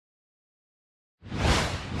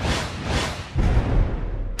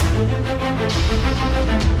Hello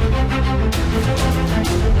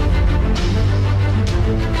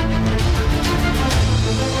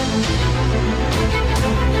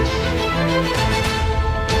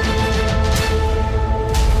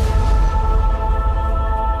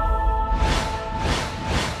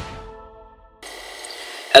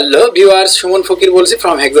viewers, Suman ফকির বলছি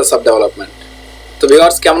from হেক্সাসফট development. তো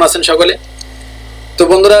viewers, কেমন আছেন সকলে? তো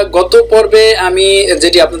বন্ধুরা, গত পর্বে আমি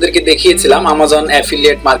যেটি আপনাদেরকে দেখিয়েছিলাম আমাজন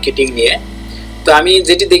অ্যাফিলিয়েট মার্কেটিং নিয়ে, তো আমি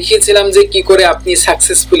যেটি দেখিয়েছিলাম যে কি করে আপনি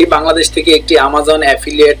সাকসেসফুলি বাংলাদেশ থেকে একটি আমাজন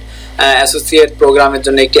অ্যাফিলিয়েট অ্যাসোসিয়েট প্রোগ্রামের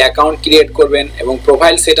জন্য একটি অ্যাকাউন্ট ক্রিয়েট করবেন এবং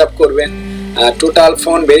প্রোফাইল সেট আপ করবেন, টোটাল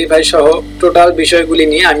ফোন ভেরিফাই সহ টোটাল বিষয়গুলি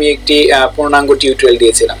নিয়ে আমি একটি পূর্ণাঙ্গ টিউটোরিয়াল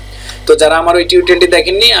দিয়েছিলাম। তো যারা আমার ওই টিউটোরিয়ালটি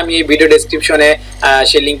দেখেননি, আমি এই ভিডিও ডেসক্রিপশনে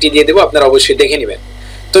সেই লিঙ্কটি দিয়ে দেবো, আপনারা অবশ্যই দেখে নেবেন।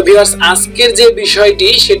 তো ভিউয়ার্স, আজকের যে বিষয়টি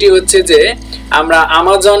সেটি হচ্ছে যে আমরা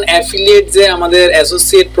আমাজন অ্যাফিলিয়েট যে আমাদের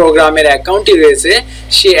অ্যাসোসিয়েট প্রোগ্রামের অ্যাকাউন্টটি রয়েছে,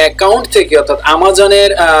 সেই অ্যাকাউন্ট থেকে অর্থাৎ আমাজনের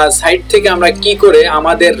সাইট থেকে আমরা কি করে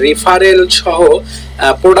আমাদের রেফারেল সহ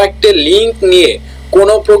প্রোডাক্টের লিঙ্ক নিয়ে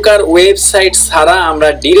কোনো প্রকার ওয়েবসাইট ছাড়া আমরা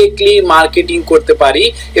ডিরেক্টলি মার্কেটিং করতে পারি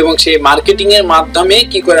এবং সেই মার্কেটিংয়ের মাধ্যমে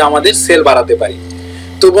কি করে আমাদের সেল বাড়াতে পারি।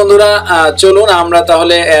 তো বন্ধুরা, চলুন আমরা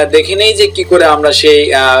তাহলে দেখে নেই যে কি করে আমরা সেই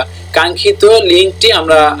কাঙ্ক্ষিত লিঙ্কটি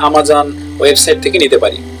আমরা আমাজন ওয়েবসাইট থেকে নিতে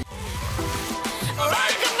পারি।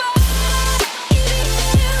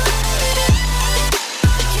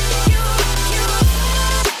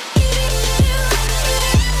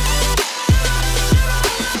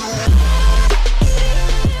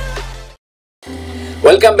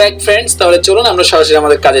 Welcome back friends. তাহলে চলুন আমরা সরাসরি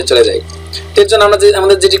আমাদের কাজে চলে যাই। এর জন্য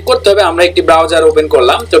আমাদের যেটি করতে হবে, আমরা একটি ব্রাউজার ওপেন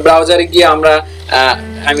করলাম। তো ব্রাউজারে গিয়ে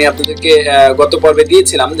আমি আপনাদেরকে গত পর্বে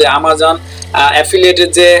দিয়েছিলাম যে আমাজন অ্যাফিলিয়েটের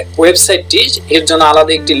যে ওয়েবসাইটটি, এর জন্য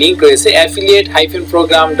আলাদা একটি লিঙ্ক রয়েছে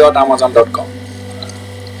affiliate-program.amazon.com।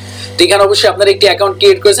 তো এখানে অবশ্যই আপনারা একটি অ্যাকাউন্ট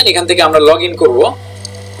ক্রিয়েট করেছেন, এখান থেকে আমরা লগ ইন করবো।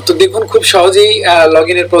 তো দেখুন, খুব সহজেই লগ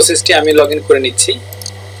ইনের প্রসেসটি আমি লগ ইন করে নিচ্ছি।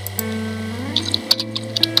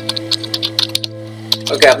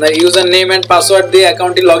 ওকে, আপনার ইউজার নেম এন্ড পাসওয়ার্ড দিয়ে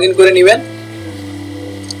অ্যাকাউন্টটি লগইন করে নেবেন।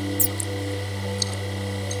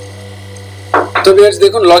 তো ভিউয়ার্স,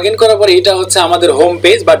 দেখুন লগইন করার পর এটা হচ্ছে আমাদের হোম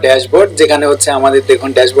পেজ বা ড্যাশবোর্ড, যেখানে হচ্ছে আমাদের দেখুন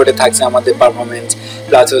ড্যাশবোর্ডে থাকছে আমাদের পারফরম্যান্স,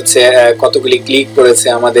 প্লাস হচ্ছে কতগুলি ক্লিক করেছে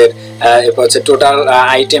আমাদের, এরপর হচ্ছে টোটাল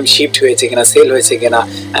আইটেম শিফট হয়েছে কিনা, সেল হয়েছে কিনা,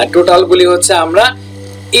 টোটালগুলি হচ্ছে আমরা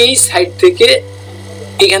এই সাইট থেকে,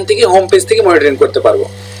 এখান থেকে হোম পেজ থেকে মনিটরিং করতে পারবো।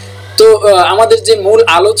 তো আমাদের যে মূল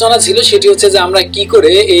আলোচনা ছিল সেটি হচ্ছে যে আমরা কি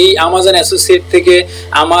করে এই আমাজন অ্যাসোসিয়েট থেকে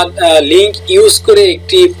আমার লিঙ্ক ইউজ করে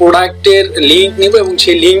একটি প্রোডাক্টের লিঙ্ক নিব এবং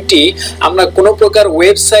সেই লিঙ্কটি আমরা কোনো প্রকার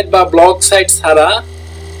ওয়েবসাইট বা ব্লগ সাইট ছাড়া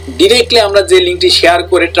ডিরেক্টলি আমরা যে লিঙ্কটি শেয়ার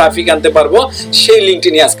করে ট্রাফিক আনতে পারবো, সেই লিঙ্কটি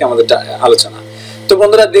নিয়ে আজকে আমাদের আলোচনা। তো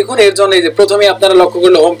বন্ধুরা দেখুন, এর জন্য এই যে প্রথমে আপনারা লক্ষ্য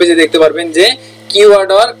করলে হোম পেজে দেখতে পারবেন যে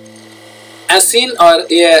কিওয়ার্ড অর অ্যাসিন অর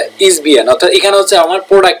ইসবিএন, অর্থাৎ এখানে হচ্ছে আমার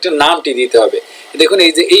প্রোডাক্টের নামটি দিতে হবে। দেখুন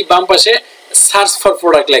এই যে এই বাম পাশে সার্চ ফর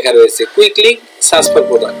প্রোডাক্ট লেখা রয়েছে, quick link search for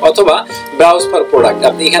product অথবা ব্রাউজ ফর প্রোডাক্ট।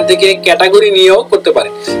 আপনি এখান থেকে ক্যাটাগরি নিয়েও করতে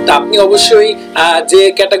পারেন। তো আপনি অবশ্যই যে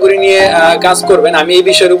ক্যাটাগরি নিয়ে কাজ করবেন, আমি এই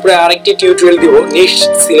বিষয়ের উপরে আরেকটি টিউটোরিয়াল দিব, নিশ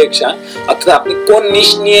সিলেকশন, অর্থাৎ আপনি কোন নিশ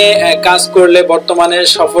নিয়ে কাজ করলে বর্তমানে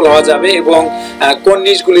সফল হওয়া যাবে এবং কোন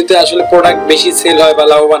নিশগুলিতে আসলে প্রোডাক্ট বেশি সেল হয় বা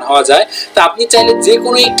লাভবান হওয়া যায়। তো আপনি চাইলে যে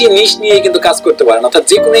কোনো একটি নিশ নিয়ে কিন্তু কাজ করতে পারেন, অর্থাৎ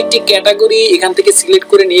যে কোনো একটি ক্যাটাগরি এখান থেকে সিলেক্ট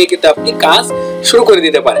করে নিয়ে কিন্তু আপনি কাজ শুরু করে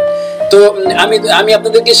দিতে পারেন। তো আমি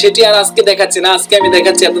আপনাদেরকে সেটি আর আজকে দেখাচ্ছি না, আজকে আমি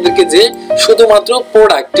দেখাচ্ছি আপনাদেরকে যে শুধুমাত্র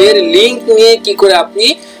প্রোডাক্টের লিঙ্ক নিয়ে কি করে আপনি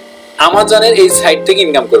আমাজনের এই সাইট থেকে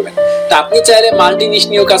ইনকাম করবেন। তা আপনি চাইলে মাল্টি নিশ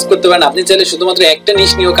নিয়েও কাজ করতে পারেন, আপনি চাইলে শুধুমাত্র একটা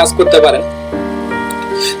নিশ নিয়েও কাজ করতে পারেন।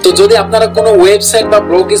 তো যদি আপনারা কোনো ওয়েবসাইট বা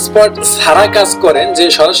ব্লগ স্পট ছাড়া কাজ করেন, যে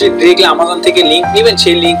সরাসরি ডিরেক্টলি আমাজন থেকে লিঙ্ক নেবেন,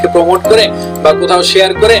 সেই লিঙ্ককে প্রমোট করে বা কোথাও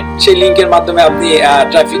শেয়ার করে সেই লিঙ্কের মাধ্যমে আপনি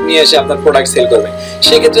ট্রাফিক নিয়ে এসে আপনার প্রোডাক্ট সেল করবেন,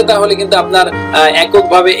 সেক্ষেত্রে তাহলে কিন্তু আপনার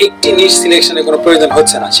এককভাবে একটি নিশ সিলেকশনের কোনো প্রয়োজন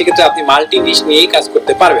হচ্ছে না, সেক্ষেত্রে আপনি মাল্টি নিশ নিয়েই কাজ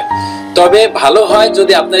করতে পারবেন। তবে ভালো হয়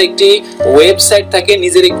যদি আপনার একটি ওয়েবসাইট থাকে,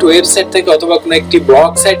 নিজের একটি ওয়েবসাইট থাকে অথবা কোনো একটি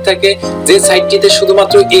ব্লগ সাইট থাকে, যে সাইটটিতে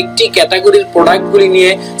শুধুমাত্র একটি ক্যাটাগরির প্রোডাক্টগুলি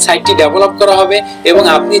নিয়ে সাইটটি ডেভেলপ করা হবে এবং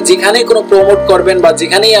আপনি যেখানে কোনো প্রমোট করবেন বা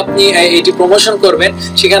যেখানেই আপনি এটি প্রমোশন করবেন,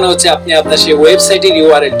 সেখানে হচ্ছে আপনি আপনার সেই ওয়েবসাইটের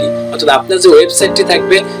ইউআরএলটি, অর্থাৎ আপনার যে ওয়েবসাইটটি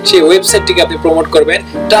থাকবে সেই ওয়েবসাইটটিকে আপনি প্রমোট করবেন,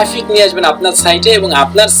 ট্রাফিক নিয়ে আসবেন আপনার সাইটে এবং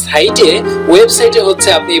আপনার সাইটে ওয়েবসাইটে হচ্ছে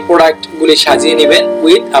আপনি এই প্রোডাক্টগুলি সাজিয়ে নেবেন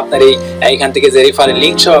উইথ আপনার এইখান থেকে যে রেফারেল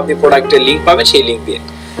লিঙ্ক সহ আপনি প্রোডাক্টের লিঙ্ক পাবেন সেই লিঙ্ক দিয়ে।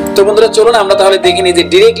 তো বন্ধুরা চলুন আমরা তাহলে দেখে নিই যে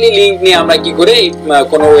ডিরেক্টলি লিঙ্ক নিয়ে আমরা কি করে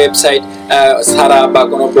কোনো ওয়েবসাইট ছাড়া বা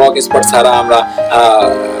কোনো ব্লগ স্পট ছাড়া আমরা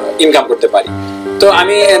ইনকাম করতে পারি। তো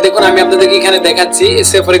দেখুন আমি আপনাদেরকে এখানে দেখাচ্ছি,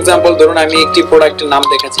 সে ফর এক্সাম্পল ধরুন আমি একটি প্রোডাক্টের নাম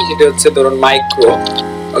দেখাচ্ছি, সেটা হচ্ছে ধরুন মাইক্রো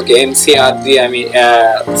ওকে, এমসিআর দিয়ে আমি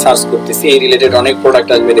সার্চ করতেছি, এই রিলেটেড অনেক প্রোডাক্ট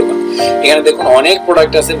আসবে। দেখুন এখানে দেখুন অনেক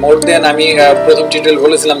প্রোডাক্ট আছে, মোর দেন আমি প্রথম টিউটোরিয়াল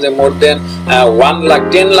বলেছিলাম যে মোর দেন 1 লাখ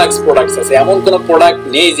 10 লাখ প্রোডাক্টস আছে, এমন কোনো প্রোডাক্ট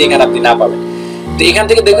নেই যে এখানে আপনি না পাবেন। তো এখান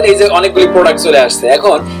থেকে দেখুন এই যে অনেকগুলি প্রোডাক্ট চলে আসছে।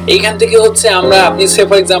 এখন এইখান থেকে হচ্ছে আমরা, আপনি সে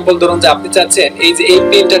ফর এক্সাম্পল ধরুন যে আপনি চাচ্ছেন এই যে এই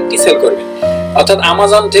প্রিন্টারটি সেল করবেন, অর্থাৎ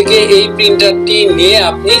আমাজন থেকে এই প্রিন্টারটি নিয়ে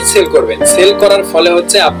আপনি সেল করবেন। সেল করার ফলে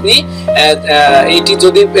হচ্ছে আপনি এইটি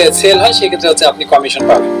যদি সেল হয় সেক্ষেত্রে হচ্ছে আপনি কমিশন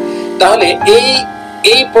পাবেন। তাহলে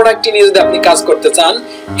এই প্রোডাক্টটি নিয়ে যদি আপনি কাজ করতে চান,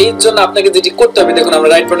 এর জন্য আপনাকে যেটি করতে হবে, দেখুন আমরা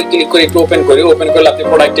রাইট বাটন ক্লিক করে একটু ওপেন করি। ওপেন করলে আপনি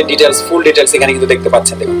প্রোডাক্টের ডিটেইলস, ফুল ডিটেইলস এখানে কিন্তু দেখতে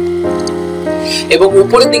পাচ্ছেন। দেখুন এবং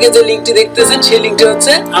উপরের দিকে যে লিংকটি দেখতেছেন সেই লিংকটি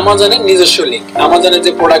হচ্ছে আমাজনের নিজস্ব লিংক, আমাজনের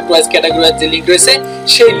যে প্রোডাক্ট ওয়াইজ ক্যাটাগরি ওয়াইজ যে লিংক রয়েছে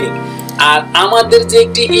সেই লিংক। আর আমাদের যে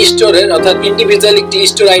একটি স্টোরের অর্থাৎ ইন্ডিভিজুয়াল একটি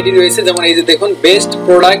স্টোর আইডি রয়েছে, যেমন এই যে দেখুন বেস্ট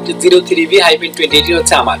প্রোডাক্ট 03B-20 এটি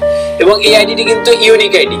হচ্ছে আমার, এবং এই আইডিটি কিন্তু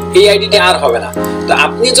ইউনিক আইডি, এই আইডিটি আর হবে না। তো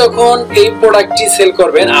আপনি যখন এই প্রোডাক্টটি সেল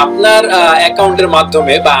করবেন আপনার অ্যাকাউন্টের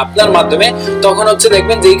মাধ্যমে বা আপনার মাধ্যমে, তখন হচ্ছে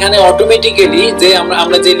দেখবেন যে এখানে অটোমেটিক্যালি যে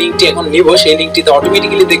আমরা যে লিংকটি এখন নিব সেই লিংকটিতে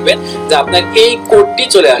অটোমেটিক্যালি দেখবেন যে আপনার এই কোডটি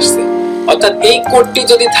চলে আসছে। অর্থাৎ এই কোডটি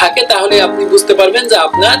যদি থাকে তাহলে আপনি বুঝতে পারবেন যে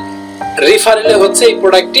আপনার রেফারেলে হচ্ছে এই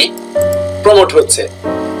প্রোডাক্টটি প্রমোট হচ্ছে।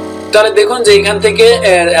 তাহলে দেখুন যে এখান থেকে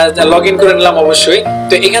লগ ইন করে নিলাম অবশ্যই।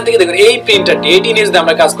 তো এখান থেকে দেখুন এই প্রিন্টারটি, এটি নিয়ে যদি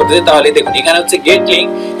আমরা কাজ করতে চাই তাহলে দেখুন এখানে হচ্ছে গেট লিংক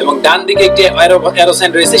এবং ডান দিকে একটি অ্যারো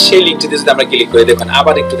সাইন রয়েছে, সেই লিংকটিতে যদি আমরা ক্লিক করি, দেখুন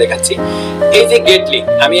আবার একটু দেখাচ্ছি, এই যে গেট লিংক,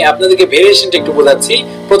 আমি আপনাদেরকে ভেরিয়েশনটা একটু বোঝাচ্ছি।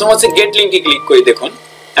 প্রথম হচ্ছে গেট লিংকে ক্লিক করি, দেখুন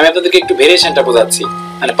আমি আপনাদেরকে একটু ভেরিয়েশনটা বোঝাচ্ছি,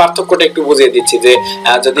 মানে পার্থক্যটা একটু বুঝিয়ে দিচ্ছি যে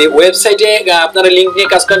যদি ওয়েবসাইটে আপনারা লিংক নিয়ে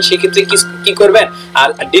কাজ করেন সেক্ষেত্রে কি করবেন, আর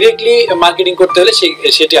ডিরেক্টলি মার্কেটিং করতে হলে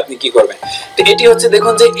সেটি আপনি কি করবেন। তো এটি হচ্ছে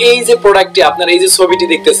দেখুন যে এই যে প্রোডাক্টটি আপনার এই যে ছবিটি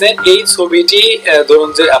দেখতেছেন, এই ছবিটি ধরুন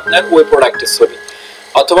যে আপনার ওই প্রোডাক্টের ছবি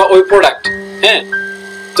অথবা ওই প্রোডাক্ট, হ্যাঁ।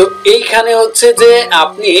 তো এইখানে হচ্ছে যে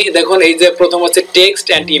আপনি দেখুন এই যে প্রথম হচ্ছে টেক্সট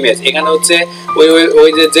এন্ড ইমেজ, এখানে হচ্ছে ওই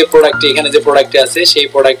যে প্রোডাক্টটি, এখানে যে প্রোডাক্টটি আছে সেই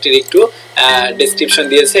প্রোডাক্টের একটু ডেসক্রিপশন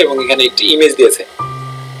দিয়েছে এবং এখানে একটি ইমেজ দিয়েছে।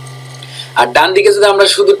 আর ডান দিকে যদি আমরা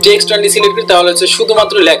শুধু টেক্সট অনলি সিলেক্ট করি তাহলে হচ্ছে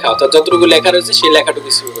শুধুমাত্র লেখা, অর্থাৎ যতটুকু লেখা রয়েছে সেই লেখাটুকু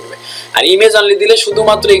শো করবে। আর ইমেজ অনলি দিলে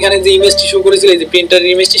শুধুমাত্র এখানে যে ইমেজটি শো করেছিল এই যে প্রিন্টারের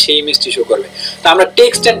ইমেজটি, সেই ইমেজটি শো করবে। তো আমরা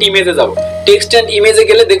টেক্সট এন্ড ইমেজে যাব। টেক্সট এন্ড ইমেজে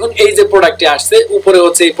গেলে দেখুন এই যে প্রোডাক্টটি আসছে, উপরে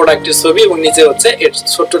হচ্ছে এই প্রোডাক্টের ছবি এবং নিচে হচ্ছে এর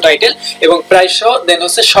ছোট্ট টাইটেল এবং প্রাইস সহ, দেন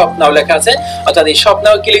হচ্ছে শপ নাও লেখা আছে, অর্থাৎ এই শপ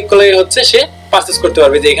নাও ক্লিক করলে হচ্ছে সে পারচেজ করতে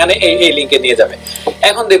পারবে, যে এখানে এই লিংকে নিয়ে যাবে।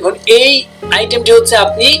 এখন দেখুন এই আইটেমটি হচ্ছে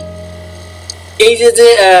আপনি এই যে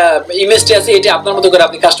ইমেজটি আছে এটি আপনার মতো করে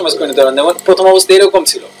আপনি কাস্টমাইজ করে নিতে পারেন। যেমন প্রথম অবস্থায় এরকম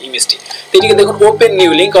ছিল ইমেজটি, এটিকে দেখুন ওপেন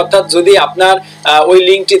নিউ লিংক, অর্থাৎ যদি আপনার ওই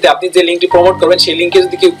লিংকটিতে আপনি যে লিংকটি প্রমোট করবেন সেই লিংকে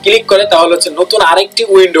যদি কেউ ক্লিক করে তাহলে হচ্ছে নতুন আরেকটি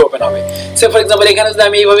উইন্ডো ওপেন হবে। সে ফর এক্সাম্পল এখানে যদি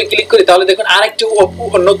আমি এইভাবে ক্লিক করি তাহলে দেখুন আরেকটি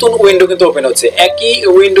নতুন উইন্ডো কিন্তু ওপেন হচ্ছে, একই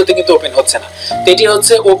উইন্ডোতে কিন্তু ওপেন হচ্ছে না। তো এটি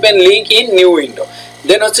হচ্ছে open link in new window.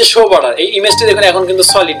 দেন হচ্ছে শো বর্ডার, এই ইমেজটি দেখুন এখন কিন্তু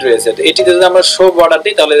সলিড রয়েছে, এটিতে যদি আমরা শো বর্ডার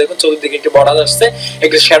দিই তাহলে দেখুন চতুর্দিকে একটি বর্ডার আসছে,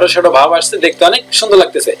 একটু শ্যাডো ভাব আসছে, দেখতে অনেক সুন্দর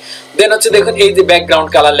লাগতেছে। দেন হচ্ছে দেখুন এই যে ব্যাকগ্রাউন্ড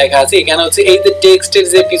কালার লেখা আছে, এখানে হচ্ছে এই যে টেক্সটের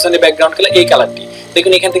যে পিছনে ব্যাকগ্রাউন্ড কালার, এই কালারটি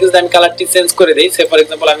দেখুন এখান থেকে যদি আমি কালারটি চেঞ্জ করে দেই, সে ফর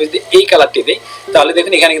এক্সাম্পল আমি যদি এই কালারটি দেই তাহলে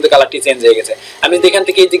দেখুন এখানে কিন্তু কালারটি চেঞ্জ হয়ে গেছে। আমি যদি এখান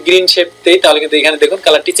থেকে এই যে গ্রিন শেপ দেই তাহলে কিন্তু এখানে দেখুন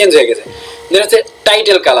কালারটি চেঞ্জ হয়ে গেছে। দেন হচ্ছে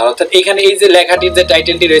টাইটেল কালার, অর্থাৎ এখানে এই যে লেখাটির যে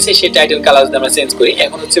টাইটেলটি রয়েছে সেই টাইটেল কালার যদি আমরা চেঞ্জ করি,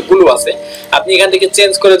 এখন হচ্ছে ব্লু আছে। আপনি এখান থেকে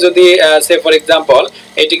চেঞ্জ করে যদি সে ফর এক্সাম্পল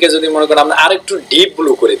এটিকে যদি মনে করেন আমরা আরেকটু ডিপ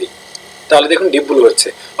ব্লু করে দিই তাহলে দেখুন ডিপ ব্লু হচ্ছে,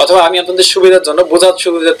 অথবা আমি আপনাদের সুবিধার জন্য বোঝার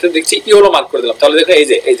সুবিধার্থে দেখছি ইয়েলো মার্ক করে দিলাম, তাহলে দেখুন এই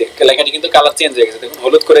যে লেখাটি কিন্তু কালার চেঞ্জ হয়ে গেছে। দেখুন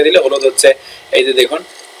হলুদ করে দিলে হলুদ হচ্ছে, এই যে দেখুন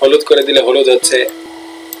হলুদ করে দিলে হলুদ হচ্ছে,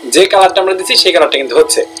 যে কালারটা আমরা দিচ্ছি সেই কালারটা কিন্তু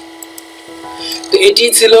হচ্ছে। তো এটি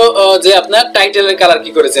ছিল যে আপনার টাইটেলের কালার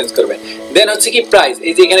কি করে চেঞ্জ করবেন। দেন হচ্ছে কি প্রাইস,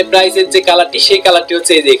 এই যে এখানে প্রাইসের যে কালারটি সেই কালারটি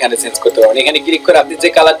হচ্ছে এই যে এখানে চেঞ্জ করতে পারবেন, এখানে ক্লিক করে আপনি যে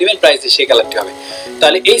কালার দিবেন প্রাইসের সেই কালারটি হবে।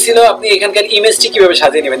 তাহলে এই ছিল আপনি এখানকার ইমেজটি কিভাবে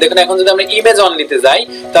সাজিয়ে নেবেন। দেখুন এখন যদি আমরা ইমেজ অনলিতে যাই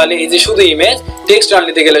তাহলে এই যে শুধু ইমেজ, টেক্সট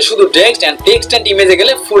অনলিতে গেলে শুধু টেক্সট এন্ড ইমেজে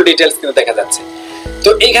গেলে ফুল ডিটেইলস কিন্তু দেখা যাচ্ছে।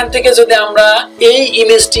 তো এখান থেকে যদি আমরা এই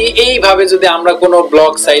ইমেজটি এইভাবে যদি আমরা কোনো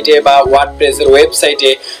ব্লগ সাইটে বা ওয়ার্ডপ্রেসের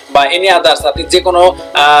ওয়েবসাইটে বা এনি আদার্স আপনি যে কোনো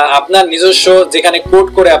আপনার নিজস্ব যেখানে কোড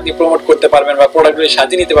করে আপনি প্রমোট করতে পারবেন বা প্রোডাক্টগুলি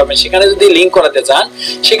সাজিয়ে নিতে পারবেন, সেখানে যদি লিংক করাতে চান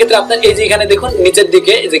সেক্ষেত্রে আপনার এই যে এখানে দেখুন নিচের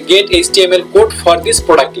দিকে যে gate HTML code for this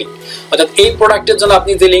product link, অর্থাৎ এই প্রোডাক্টের জন্য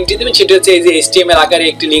আপনি যে লিংকটি দেবেন সেটি হচ্ছে এই যে HTML আকারে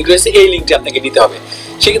একটি লিংক রয়েছে, এই লিংকটি আপনাকে দিতে হবে।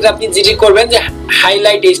 সেক্ষেত্রে আপনি যেটি করবেন যে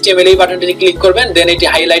হাইলাইট HTML এই বাটনটি ক্লিক করবেন, দেন এটি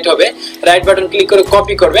হাইলাইট হবে, রাইট বাটন ক্লিক করে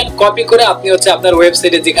কপি করবেন, কপি করে আপনি হচ্ছে আপনার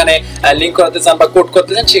ওয়েবসাইটে যেখানে লিংক করাতে চান বা কোড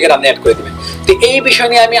করতে চান সেখানে আপনি অ্যাড করে দিবেন। তো এই বিষয়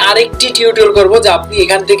নিয়ে আমি আরেকটি টিউটোরিয়াল করব যে আপনি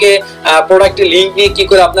এখান থেকে প্রোডাক্টের লিংক নিয়ে কি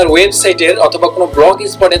করে আপনার ওয়েবসাইটের অথবা কোনো ব্লগ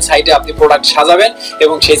স্পটের সাইটে আপনি প্রোডাক্ট সাজাবেন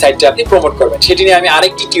এবং সেই সাইটে আপনি প্রমোট করবেন, সেটি নিয়ে আমি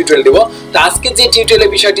আরেকটি টিউটোরিয়াল দেব। তো আজকে যে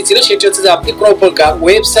টিউটোরিয়ালের বিষয়টি ছিল সেটি হচ্ছে যে আপনি কোনো প্রকার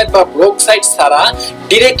ওয়েবসাইট বা ব্লগ সাইট ছাড়া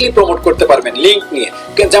ডিরেক্টলি প্রমোট করতে পারবেন লিংক নিয়ে।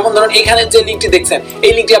 যেমন ধরুন এখানে যে লিংকটি দেখছেন,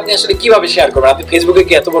 এই লিংকটি আপনি আসলে কিভাবে শেয়ার করবেন? আপনি ফেসবুকে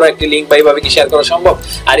কি এত বড় একটি লিংক বা এইভাবে কি শেয়ার করা সম্ভব?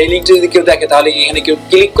 আর এই লিংকটি যদি কেউ দেখে তাহলে এখানে কেউ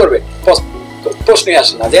ক্লিক করবে? প্রশ্নই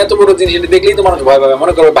আসে না, যে এত বড় জিনিস এটা দেখলেই তো মানুষ ভয় পাবে,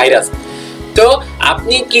 মনে করবে ভাইরাস। তো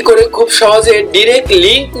আপনি কি করে খুব সহজে ডিরেক্ট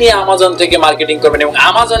লিংক নিয়ে আমাজন থেকে মার্কেটিং করবেন এবং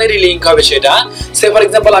আমাজনেরই লিংক হবে সেটা। সে ফর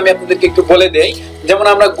এক্সাম্পল আমি আপনাদেরকে একটু বলে দেই, যেমন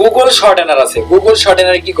আমরা গুগল শর্টেনার আছে, গুগল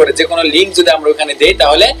শর্টেনারে কি করে যে কোনো লিংক যদি আমরা ওখানে দেই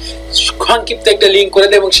তাহলে সংক্ষিপ্ত একটা লিংক করে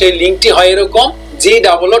দেয় এবং সেই লিংকটি হয় এরকম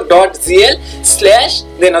gw.gl/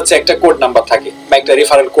 দেন হচ্ছে একটা কোড নাম্বার থাকে বা একটা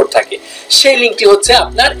রেফারেল কোড থাকে, সেই লিংকটি হচ্ছে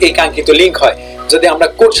আপনার এই কাঙ্ক্ষিত লিংক হয় যদি আমরা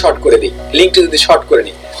কোড শর্ট করে দিই, লিংকটি যদি শর্ট করে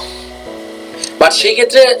নিই। বাট সেই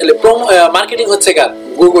ক্ষেত্রে মার্কেটিং হচ্ছে কার?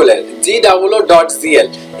 গুগলের gw.gl,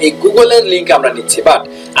 এই গুগলের লিংক আমরা নিচ্ছি। বাট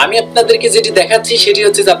আমি আপনাদেরকে যেটি দেখাচ্ছি সেটি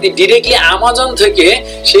হচ্ছে যে আপনি ডিরেক্টলি আমাজন থেকে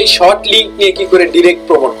সেই শর্ট লিংক নিয়ে কি করে ডিরেক্ট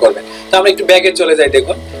প্রমোট করবেন। তো আমরা একটু ব্যাগে চলে যাই।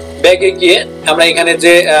 দেখুন ব্যাগে গিয়ে আমরা এখানে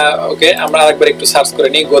যে ওকে আমরা আরেকবার একটু সার্চ করে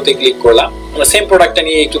নিই, গোতে ক্লিক করলাম, আমরা সেম প্রোডাক্টটা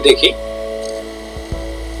নিয়ে একটু দেখি।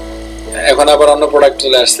 এখন আবার অন্য প্রোডাক্ট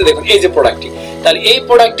চলে আসছে, দেখুন এই যে প্রোডাক্টটি। তাহলে এই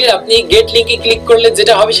প্রোডাক্টের আপনি গেট লিংকে ক্লিক করলে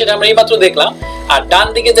যেটা হবে সেটা আমরা এইমাত্র দেখলাম। আর ডান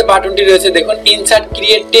দিকে যে বাটনটি রয়েছে দেখুন insert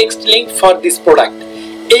create text link for this product,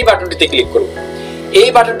 এই বাটনটিতে ক্লিক করব। এই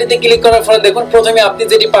বাটনটিতে ক্লিক করার পরে দেখুন প্রথমে আপনি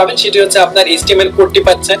যেটি পাবেন সেটি হচ্ছে আপনার HTML কোডটি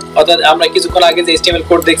পাচ্ছেন, অর্থাৎ আমরা কিছুক্ষণ আগে যে HTML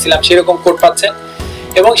কোড দেখছিলাম সেরকম কোড পাচ্ছেন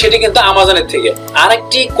এবং সেটি কিন্তু আমাজনের থেকে।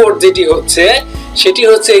 আরেকটি কোড যেটি হচ্ছে সেটি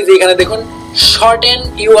হচ্ছে এই যে এখানে দেখুন শর্টেন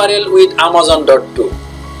URL উইথ amazon.to,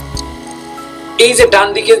 এই যে ডান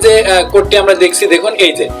দিকে যে কোডটি আমরা দেখছি দেখুন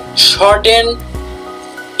এই যে শর্টেন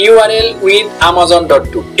URL উইথ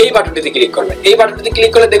amazon.to, এই বাটনটিতে ক্লিক করবেন। এই বাটনটিতে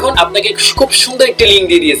ক্লিক করলে দেখুন আপনাকে খুব সুন্দর একটি লিংক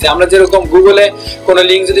দিয়ে দিয়েছে। আমরা যেরকম গুগলে কোনো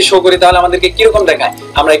লিংক যদি শো করি তাহলে আমাদেরকে কিরকম দেখায়,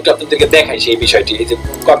 আমরা একটু আপনাদেরকে দেখাই সেই বিষয়টি। এই যে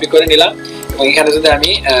কপি করে নিলাম এবং এখানে যদি আমি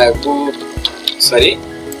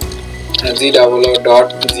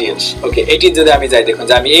gw.gl, ওকে, এটি যদি আমি যাই দেখুন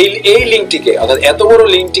যে আমি এই লিংকটিকে অর্থাৎ এত বড়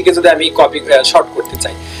লিংকটিকে যদি আমি কপি শর্ট করতে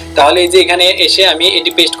চাই তাহলে এই যে এখানে এসে আমি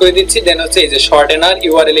এটি পেস্ট করে দিচ্ছি, দেন হচ্ছে এই যে শর্টেনার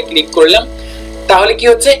URL এ ক্লিক করলাম। তাহলে কি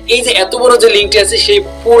হচ্ছে এই যে এত বড় যে লিংকটি আছে সেই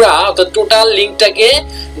পুরা অর্থাৎ টোটাল লিংকটাকে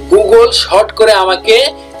গুগল শর্ট করে আমাকে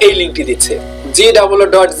এই লিংকটি দিচ্ছে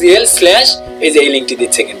gw.gl/ এই যে এই লিংকটি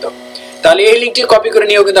দিচ্ছে কিন্তু। তাহলে এই লিংকটি কপি করে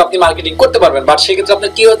নিয়েও কিন্তু আপনি মার্কেটিং করতে পারবেন। বাট সেক্ষেত্রে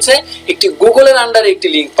আপনার কি হচ্ছে একটি গুগলের আন্ডারে একটি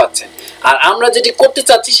লিংক পাচ্ছেন। আর আমরা যেটি করতে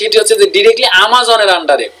চাচ্ছি সেটি হচ্ছে যে ডিরেক্টলি আমাজনের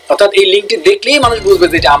আন্ডারে, অর্থাৎ এই লিংকটি দেখলেই মানুষ বুঝবে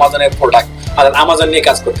যে এটা আমাজনের প্রোডাক্ট, আর আমাজন নিয়ে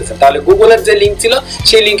কাজ করতেছেন। তাহলে গুগলের যে লিংক ছিল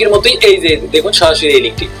সেই লিংকের মতোই এই যে দেখুন সরাসরি এই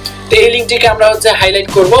লিংকটি। তো এই লিংকটিকে আমরা হচ্ছে হাইলাইট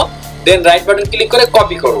করব, দেন রাইট বাটন ক্লিক করে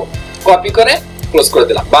কপি করব, কপি করে ক্লোজ করে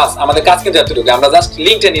দিলাম। বাস আমাদের কাজ কিন্তু এতটুকু, আমরা জাস্ট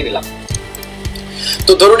লিংকটা নিয়ে নিলাম।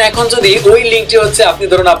 তো ধরুন এখন যদি ওই লিংকটি হচ্ছে আপনি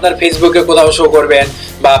ধরুন আপনার ফেসবুকে কোথাও শো করবেন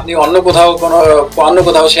বা আপনি অন্য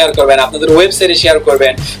কোথাও শেয়ার করবেন, আপনাদের ওয়েবসাইটে শেয়ার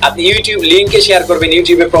করবেন, আপনি ইউটিউব লিংকে শেয়ার করবেন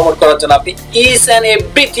ইউটিউবে প্রমোট করার জন্য, আপনি ইচ এন্ড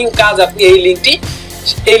এভরিথিং কাজ আপনি এই লিংকটি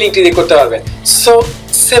দিয়ে করতে পারবেন। সো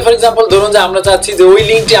সে ফর এক্সাম্পল ধরুন যে আমরা চাচ্ছি যে ওই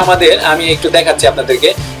লিংকটি আমাদের, আমি একটু দেখাচ্ছি আপনাদেরকে,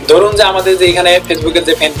 ধরুন যে আমাদের যে এখানে ফেসবুকের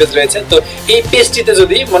যে ফ্যান পেজ রয়েছে, তো এই পেজটিতে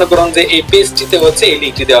যদি মনে করুন যে এই পেজটিতে হচ্ছে এই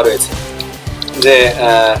লিংকটি দেওয়া রয়েছে যে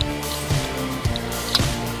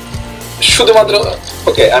শুধুমাত্র,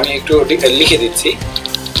 ওকে আমি একটু লিখে দিচ্ছি,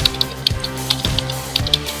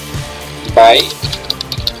 by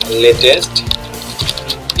latest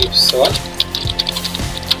Epson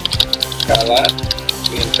colour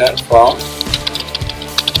printer from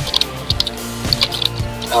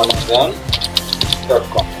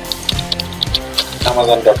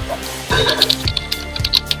amazon.com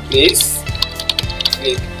please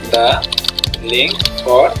click the link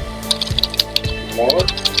for more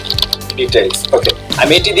details, ওকে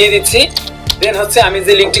আমি এটি দিয়ে দিচ্ছি। দেন হচ্ছে আমি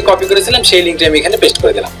যে লিংকটি কপি করেছিলাম সেই লিংকটি আমি এখানে পেস্ট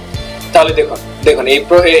করে দিলাম। তাহলে দেখুন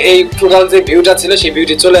এই টোটাল যে ভিউটা ছিল সেই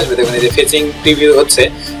ভিউটি চলে আসবে। দেখুন এই যে ফেসিং প্রিভিউ হচ্ছে,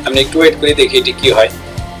 আমি একটু ওয়েট করি দেখি এটি কি হয়।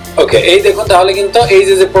 ওকে এই দেখুন তাহলে কিন্তু এই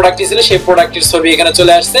যে প্রোডাক্টটি ছিল সেই প্রোডাক্টের ছবি এখানে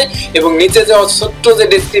চলে আসছে এবং নিচে যে ছোট্ট যে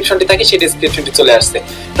ডেসক্রিপশনটি থাকে সেই ডেসক্রিপশনটি চলে আসছে।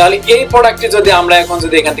 তাহলে এই প্রোডাক্টটি যদি আমরা এখন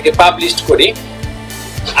যদি এখান থেকে পাবলিশ করি,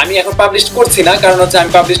 আমি এখন পাবলিশ করছি না, কারণ হচ্ছে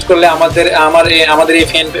আমি পাবলিশ করলে আমাদের এই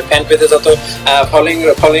ফ্যান পেজে যত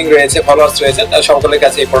ফলোইং রয়েছে, ফলোয়ার্স রয়েছে, তার সকলের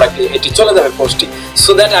কাছে এই প্রোডাক্টটি এটি চলে যাবে পোস্টটি,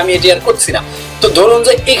 সো দ্যাট আমি এটি আর করছি না। তো ধরুন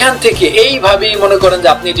যে এখান থেকে এইভাবেই মনে করেন যে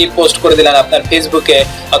আপনি এটি পোস্ট করে দিলেন আপনার ফেসবুকে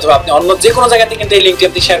অথবা আপনি অন্য যে কোনো জায়গাতে কিন্তু এই লিংকটি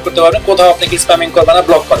আপনি শেয়ার করতে পারবেন, কোথাও আপনাকে স্প্যামিং করবে না,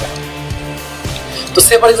 ব্লক করবে না। তো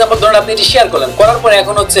সে ফর এক্সাম্পল ধরুন আপনি এটি শেয়ার করলেন, করার পরে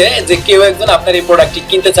এখন হচ্ছে যে কেউ একজন আপনার এই প্রোডাক্টটি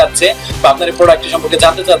কিনতে চাচ্ছে বা আপনার এই প্রোডাক্টটি সম্পর্কে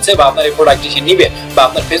জানতে চাচ্ছে বা আপনার এই প্রোডাক্টটি সে নিবে বা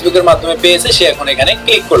আপনার ফেসবুকের মাধ্যমে পেয়েছে, সে এখন এখানে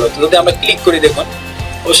ক্লিক করলো। তো যদি আমরা ক্লিক করি দেখুন,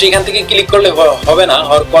 ও সেখান থেকে ক্লিক করলে হবে না,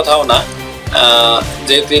 হওয়ার কথাও না,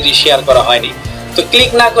 যেহেতু এটি শেয়ার করা হয়নি। তো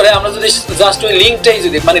ক্লিক না করে আমরা যদি জাস্ট ওই লিঙ্কটাই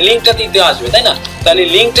যদি মানে লিঙ্কটা দিতে আসবে, তাই না, তাহলে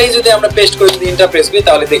লিঙ্কটাই যদি আমরা পেস্ট করে যদি ইন্টার প্রেস করি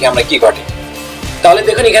তাহলে দেখি আমরা কি ঘটে। তাহলে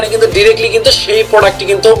দেখুন এখানে কিন্তু ডিরেক্টলি কিন্তু সেই প্রোডাক্টটি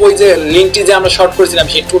কিন্তু ওই যে লিঙ্কটি যে আমরা শর্ট করেছিলাম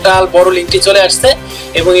সেই টোটাল বড় লিঙ্কটি চলে আসছে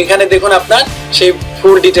এবং এখানে দেখুন আপনার সেই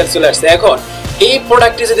ফুল ডিটেলস চলে আসছে। এখন এই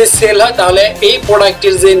প্রোডাক্টটি যদি সেল হয় তাহলে এই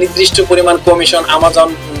প্রোডাক্টের যে নির্দিষ্ট পরিমাণ কমিশন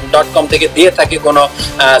amazon.com থেকে দিয়ে থাকে কোনো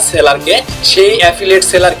সেলারকে, সেই অ্যাফিলিয়েট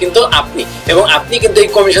সেলার কিন্তু আপনি, এবং আপনি কিন্তু এই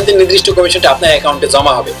কমিশনটি নির্দিষ্ট কমিশনটা আপনার অ্যাকাউন্টে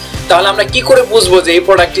জমা হবে। তাহলে আমরা কি করে বুঝবো যে এই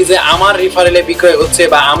প্রোডাক্টটি যে আমার রিফারেলে বিক্রয় হচ্ছে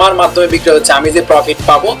বা আমার মাধ্যমে বিক্রয় হচ্ছে, আমি যে প্রফিট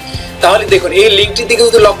পাবো? তাহলে দেখুন এই লিঙ্কটির দিকে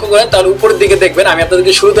যদি লক্ষ্য করেন তাহলে উপরের দিকে দেখবেন, আমি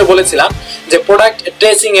আপনাদেরকে শুরুতে বলেছিলাম যে প্রোডাক্ট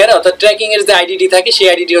ট্রেসিং এর অর্থাৎ ট্র্যাকিং এর যে আইডিটি থাকে সেই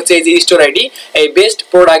আইডিটি হচ্ছে এই যে স্টোর আইডি, এই বেস্ট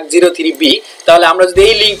প্রোডাক্ট 03B। তাহলে আমরা যদি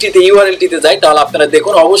এই লিঙ্কটিতে ইউআরএলটিতে যাই তাহলে আপনারা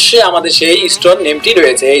দেখুন অবশ্যই আমাদের সেই স্টোর নেমটি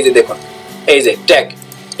রয়েছে, এই যে দেখুন এই যে ট্যাগ,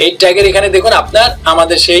 এই ট্যাগের এখানে দেখুন আপনার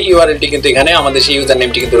আমাদের সেই ইউআরএলটি কিন্তু এখানে আমাদের সেই ইউজার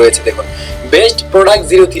নেমটি কিন্তু রয়েছে, দেখুন best product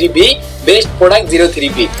 03B, best product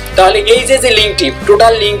 03B। তাহলে এই যে লিঙ্কটি,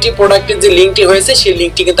 টোটাল লিঙ্কটি, প্রোডাক্টের যে লিঙ্কটি হয়েছে সেই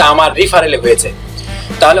লিঙ্কটি কিন্তু আমার রিফারেলে হয়েছে।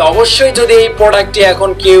 তাহলে অবশ্যই যদি এই প্রোডাক্টটি এখন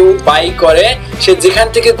কেউ বাই করে, সে যেখান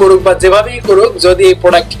থেকে করুক বা যেভাবেই করুক, যদি এই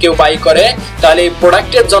প্রোডাক্ট কেউ বাই করে তাহলে এই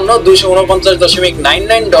প্রোডাক্টের জন্য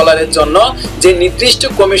 $249.99 জন্য যে নির্দিষ্ট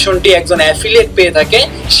কমিশনটি একজন অ্যাফিলিয়েট পেয়ে থাকে,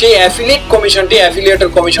 সেই অ্যাফিলিয়েট কমিশনটি,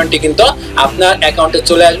 অ্যাফিলিয়েটের কমিশনটি কিন্তু আপনার অ্যাকাউন্টে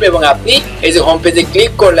চলে আসবে এবং আপনি এই যে হোম পেজে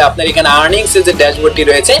ক্লিক করলে আপনার এখানে আর্নিংস এর যে ড্যাশবোর্ডটি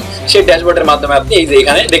রয়েছে সেই ড্যাশবোর্ডের মাধ্যমে আপনি এই যে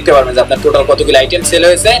এখানে দেখতে পারবেন যে আপনার টোটাল কতগুলো আইটেম সেল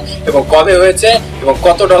হয়েছে এবং কবে হয়েছে এবং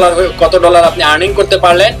কত ডলার আপনি আর্নিং করতে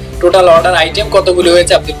পারলেন, টোটাল অর্ডার আইটেম কতগুলো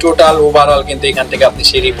হয়েছে, আপনি টোটাল ওভারঅল কিন্তু এখান থেকে আপনি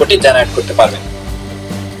সেই রিপোর্টটি জেনারেট করতে পারবেন।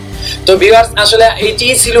 তো ভিউয়ার্স আসলে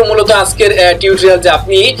এটিই ছিল মূলত আজকের টিউটোরিয়াল, যে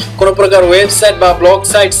আপনি কোন প্রকার ওয়েবসাইট বা ব্লগ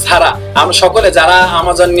সাইট ছাড়া, আমরা সকলে যারা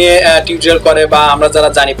আমাজন নিয়ে টিউটোরিয়াল করে বা আমরা যারা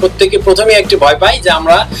জানি প্রত্যেকে প্রথমেই একটি ভয় পাই যে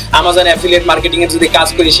আমরা আমাজন অ্যাফিলিয়েট মার্কেটিং এর যদি কাজ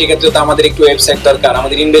করি সেক্ষেত্রে তো আমাদের একটু ওয়েবসাইট দরকার,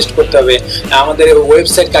 আমাদের ইনভেস্ট করতে হবে, আমাদের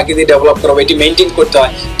ওয়েবসাইট কাকে দিয়ে ডেভেলপ করবো, এটি মেইনটেইন করতে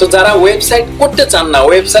হয়। তো যারা ওয়েবসাইট করতে চান না,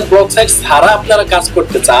 ওয়েবসাইট ব্লগ সাইট ছাড়া আপনারা কাজ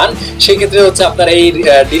করতে চান, সেক্ষেত্রে হচ্ছে আপনারা এই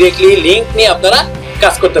ডিরেক্টলি লিঙ্ক নিয়ে আপনারা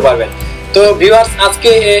কাজ করতে পারবেন। তো ভিউয়ার্স আজকে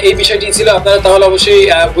এই বিষয়টি ছিল, আপনারা তাহলে অবশ্যই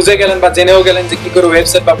বুঝে গেলেন বা জেনেও গেলেন যে কি করে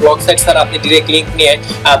ওয়েবসাইট বা ব্লগ সাইট ছাড়া আপনি ডিরেক্ট লিংক নিয়ে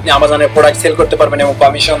আপনি আমাজনের প্রোডাক্ট সেল করতে পারবেন এবং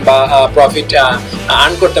কমিশন বা প্রফিট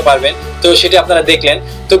আর্ন করতে পারবেন। তো সেটি আপনারা দেখলেন।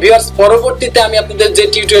 তো ভিউয়ার্স পরবর্তীতে আমি আপনাদের যে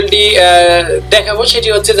টিউটোরিয়ালটি দেখাবো সেটি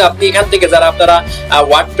হচ্ছে যে আপনি এখান থেকে যারা আপনারা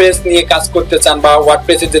ওয়ার্ডপ্রেস নিয়ে কাজ করতে চান বা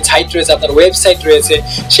ওয়ার্ডপ্রেসের যে সাইট রয়েছে, আপনার ওয়েবসাইট রয়েছে,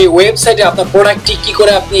 সেই ওয়েবসাইটে আপনার প্রোডাক্টটি কি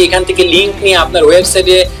করে আপনি এখান থেকে লিংক নিয়ে আপনার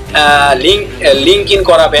ওয়েবসাইটে লিংক ইন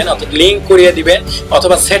করাবেন অর্থাৎ লিংক করিয়ে দিবেন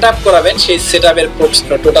অথবা সেট আপ করাবেন, সেই সেট আপের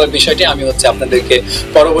টোটাল বিষয়টি আমি হচ্ছে আপনাদেরকে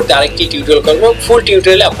পরবর্তী আরেকটি টিউটোরিয়াল করবো, ফুল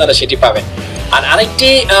টিউটোরিয়ালে আপনারা সেটি পাবেন। আর আরেকটি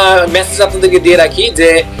মেসেজ আপনাদেরকে দিয়ে রাখি যে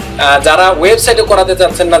যারা ওয়েবসাইটে করাতে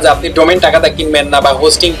চাচ্ছেন না, যে আপনি ডোমেইন টাকাটা কিনবেন না বা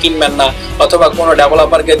হোস্টিং কিনবেন না অথবা কোনো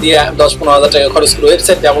ডেভেলপারকে দিয়ে 10-15 হাজার টাকা খরচ করে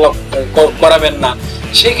ওয়েবসাইট ডেভেলপ করাবেন না,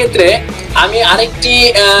 সেই ক্ষেত্রে আমি আরেকটি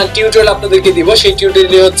টিউটোরিয়াল আপনাদেরকে দিব। সেই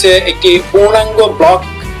টিউটোরিয়ালটি হচ্ছে একটি পূর্ণাঙ্গ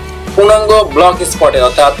ব্লগ স্পটের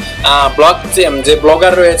অর্থাৎ ব্লগ যে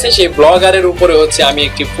ব্লগার রয়েছে সেই ব্লগারের উপরে হচ্ছে আমি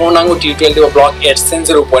একটি পূর্ণাঙ্গ টিউটোরিয়াল দেব ব্লগ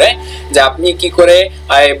অ্যাডসেন্সের উপরে, যে আপনি কি করে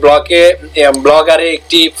ব্লগারে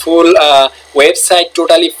একটি ফুল ওয়েবসাইট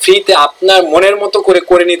টোটালি ফ্রিতে আপনার মনের মতো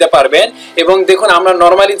করে নিতে পারবেন। এবং দেখুন আমরা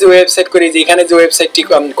নরমালি যে ওয়েবসাইট করি, যে এখানে যে ওয়েবসাইটটি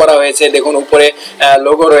করা হয়েছে, দেখুন উপরে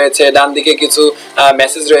লোগো রয়েছে, ডান দিকে কিছু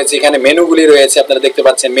মেসেজ রয়েছে, এখানে মেনুগুলি রয়েছে আপনারা দেখতে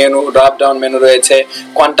পাচ্ছেন, মেনু ড্রপ ডাউন মেনু রয়েছে,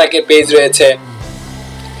 কন্টাক্টের পেজ রয়েছে,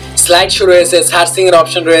 স্লাইড শো রয়েছে, সার্চিং এর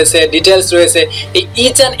অপশন রয়েছে, ডিটেইলস রয়েছে, এই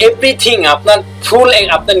ইচ এন্ড এভরিথিং আপনার ফুল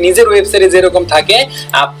আপনার নিজের ওয়েবসাইটে যেরকম থাকে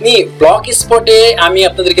আপনি ব্লগ স্পটে আমি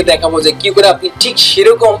আপনাদেরকে দেখাবো যে কি করে আপনি ঠিক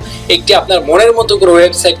সেরকম একটি আপনার মনের মতো করে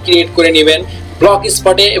ওয়েবসাইট ক্রিয়েট করে নেবেন ব্লগ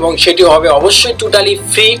স্পটে, এবং সেটি হবে অবশ্যই টোটালি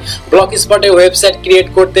ফ্রি। ব্লগ স্পটে ওয়েবসাইট ক্রিয়েট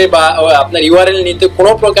করতে বা আপনার ইউআরএল নিতে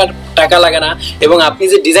কোনো প্রকার টাকা লাগে না, এবং আপনি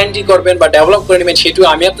যে ডিজাইনটি করবেন বা ডেভেলপ করে নেবেন সেটিও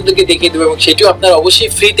আমি আপনাদেরকে দেখিয়ে দেবো এবং সেটিও আপনারা অবশ্যই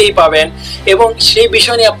ফ্রিতেই পাবেন। এবং সেই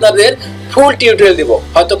বিষয় নিয়ে আপনাদের ফুল টিউটোরিয়াল দিব,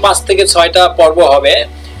 হয়তো 5 থেকে 6টা পর্ব হবে,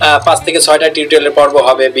 5 থেকে 6টা টিউটোরিয়ালের পর্ব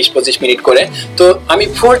হবে 20-25 মিনিট করে। তো আমি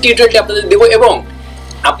ফুল টিউটোরিয়ালটি আপনাদের দেবো। এবং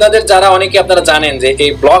আপনাদের যারা অনেকে আপনারা জানেন যে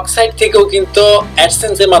এই ব্লগ সাইট থেকেও কিন্তু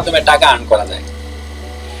অ্যাডসেন্সের মাধ্যমে টাকা আর্ন করা যায়।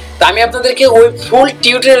 তো আমি আপনাদেরকে ওই ফুল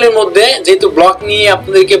টিউটোরিয়ালের মধ্যে, যেহেতু ব্লগ নিয়ে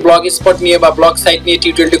আপনাদেরকে ব্লগ স্পট নিয়ে বা ব্লগ সাইট নিয়ে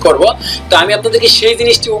টিউটোরিয়ালটি করব, তো আমি আপনাদেরকে সেই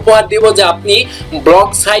জিনিসটি উপহার দেব যে আপনি ব্লগ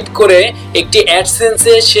সাইট করে একটি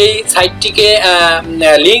অ্যাডসেন্সে সেই সাইটটিকে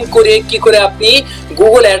লিঙ্ক করে কি করে আপনি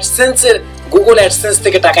গুগল অ্যাডসেন্স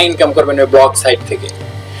থেকে টাকা ইনকাম করবেন ওই ব্লগ সাইট থেকে।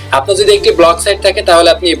 আপনার যদি একটি ব্লগ সাইট থাকে তাহলে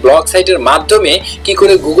আপনি ব্লগ সাইটের মাধ্যমে কি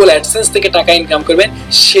করে গুগল অ্যাডসেন্স থেকে টাকা ইনকাম করবেন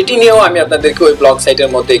সেটি নিয়েও আমি আপনাদেরকে ওই ব্লগ সাইটের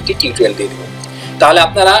মধ্যে একটি টিউটোরিয়াল দিয়ে দেব। তাহলে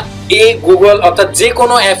আপনারা এই গুগল অর্থাৎ যে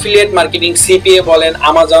কোনো অ্যাফিলিয়েট মার্কেটিং, সিপিএ বলেন,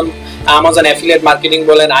 আমাজন অ্যাফিলিয়েট মার্কেটিং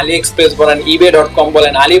বলেন, আলি এক্সপ্রেস বলেন, ebay.com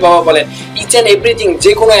বলেন, আলিবাবা বলেন, ইচ অ্যান্ড এভরিথিং,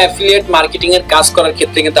 যে কোনো অ্যাফিলিয়েট মার্কেটিং এর কাজ করার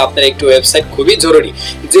ক্ষেত্রে কিন্তু আপনার একটি ওয়েবসাইট খুবই জরুরি।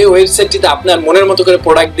 যে ওয়েবসাইটটিতে আপনার মনের মতো করে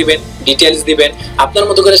প্রোডাক্ট দিবেন, ডিটেলস দিবেন, আপনার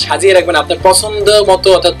মতো করে সাজিয়ে রাখবেন, আপনার পছন্দ মতো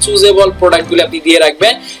অর্থাৎ চুজেবল প্রোডাক্টগুলো আপনি দিয়ে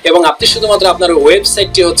রাখবেন এবং আপনি শুধুমাত্র আপনার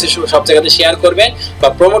ওয়েবসাইটটি হচ্ছে সব জায়গাতে শেয়ার করবেন বা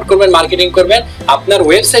প্রমোট করবেন, মার্কেটিং করবেন। আপনার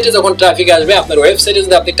ওয়েবসাইটে যখন ট্রাফিক আসবে, আপনার ওয়েবসাইটে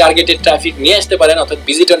যদি আপনি টার্গেটেড ট্রাফিক নিয়ে আসতে পারেন অর্থাৎ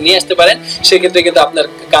ভিজিটর নিয়ে আসতে পারেন, সেক্ষেত্রে কিন্তু আপনার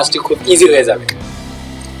কাজটি খুব ইজি হয়ে যাবে।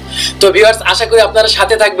 তো ভিউয়ার্স, আশা করি আপনারা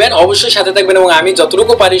সাথে থাকবেন, অবশ্যই সাথে থাকবেন এবং আমি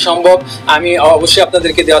যতটুকু পারি সম্ভব আমি অবশ্যই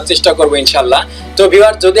আপনাদেরকে দেওয়ার চেষ্টা করবো ইনশাল্লাহ। তো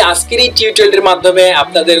ভিউয়ার্স, যদি আজকের এই টিউটোরিয়ালটির মাধ্যমে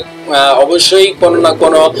আপনাদের অবশ্যই কোনো না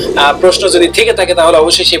কোনো প্রশ্ন যদি থেকে থাকে তাহলে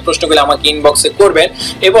অবশ্যই সেই প্রশ্নগুলো আমাকে ইনবক্সে করবেন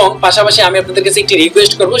এবং পাশাপাশি আমি আপনাদের কাছে একটি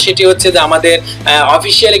রিকোয়েস্ট করব, সেটি হচ্ছে যে আমাদের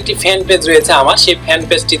অফিসিয়াল একটি ফ্যান পেজ রয়েছে আমার, সেই ফ্যান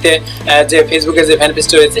পেজটিতে যে ফেসবুকের যে ফ্যান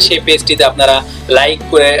পেজটি রয়েছে সেই পেজটিতে আপনারা লাইক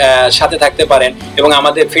করে সাথে থাকতে পারেন এবং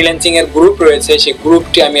আমাদের ফ্রিল্যান্সিং এর গ্রুপ রয়েছে, সেই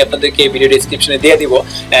গ্রুপটি আমি আপনাদেরকে ভিডিও ডেসক্রিপশনে দিয়ে দিব,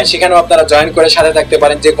 সেখানেও আপনারা জয়েন করে সাথে থাকতে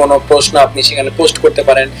পারেন। যে কোনো প্রশ্ন আপনি সেখানে পোস্ট করতে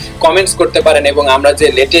পারেন, কমেন্টস করতে পারেন এবং আমরা যে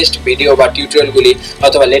লেটেস্ট ভিডিও বা টিউটোরিয়ালগুলি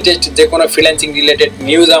অথবা লেটেস্ট যে কোনো ফ্রিল্যান্সিং রিলেটেড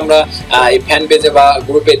নিউজ আমরা এই ফ্যান পেজে বা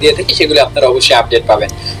গ্রুপে দিয়ে থাকি, সেগুলো আপনারা অবশ্যই আপডেট পাবেন।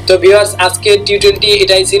 তো ভিউয়ার্স, আজকের টিউটোরিয়ালটি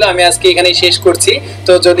এটাই ছিল, আমি আজকে এখানেই শেষ করছি।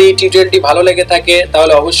 তো যদি টিউটোরিয়ালটি ভালো লেগে থাকে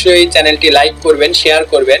তাহলে অবশ্যই চ্যানেলটি লাইক করবেন, শেয়ার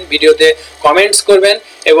করবেন, ভিডিওতে কমেন্টস করবেন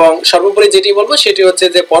এবং সর্বোপরি যেটি বলবো সেটি হচ্ছে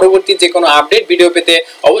যে পরবর্তী যে কোনো আপডেট ভিডিও পেতে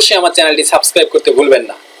অবশ্যই আমার চ্যানেলটি সাবস্ক্রাইব করতে ভুলবেন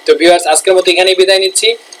না। তো ভিউয়ার্স, আজকের মতো এখানেই বিদায় নিচ্ছি।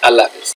 আল্লাহ হাফেজ।